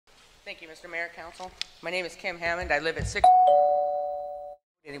Thank you, Mr. Mayor, Council. My name is Kim Hammond. I live at 6.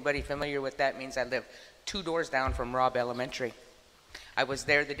 Anybody familiar with that means I live 2 doors down from Robb Elementary. I was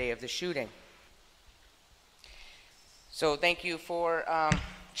there the day of the shooting. So thank you for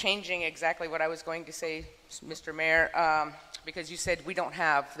changing exactly what I was going to say, Mr. Mayor, because you said we don't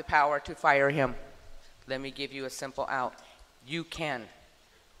have the power to fire him. Let me give you a simple out. You can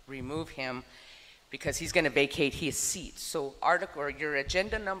remove him because he's going to vacate his seat. So your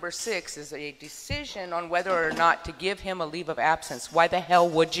agenda number 6 is a decision on whether or not to give him a leave of absence. Why the hell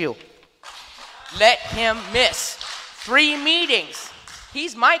would you? Let him miss 3 meetings.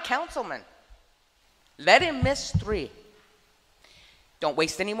 He's my councilman. Let him miss 3. Don't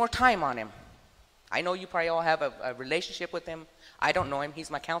waste any more time on him. I know you probably all have a relationship with him. I don't know him.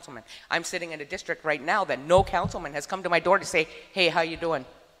 He's my councilman. I'm sitting in a district right now that no councilman has come to my door to say, hey, how you doing?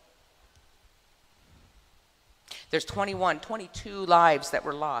 There's 22 lives that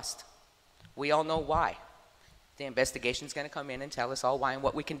were lost. We all know why. The investigation's going to come in and tell us all why and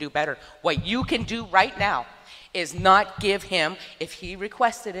what we can do better. What you can do right now is not give him, if he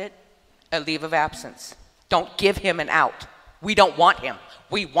requested it, a leave of absence. Don't give him an out. We don't want him.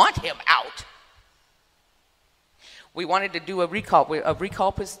 We want him out. We wanted to do a recall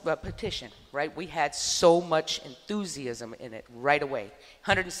petition, right? We had so much enthusiasm in it right away.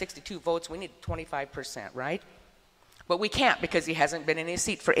 162 votes, we need 25%, right? But we can't because he hasn't been in his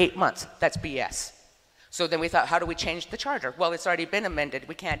seat for 8 months. That's BS. So then we thought, how do we change the charter? Well, it's already been amended.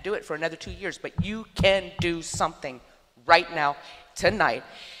 We can't do it for another 2 years, but you can do something right now, tonight,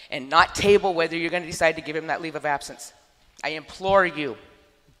 and not table whether you're going to decide to give him that leave of absence. I implore you,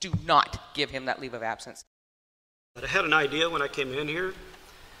 do not give him that leave of absence. But I had an idea when I came in here.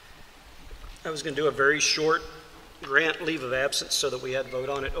 I was going to do a very short grant leave of absence so that we had to vote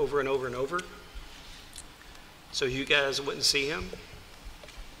on it over and over and over, so you guys wouldn't see him.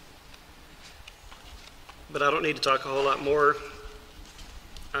 But I don't need to talk a whole lot more.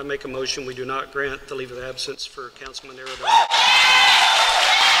 I make a motion we do not grant the leave of absence for Councilman Arredondo. I'll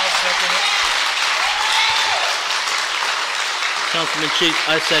second it. Councilman Chief,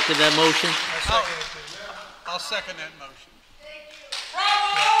 I second that motion. I'll second that motion.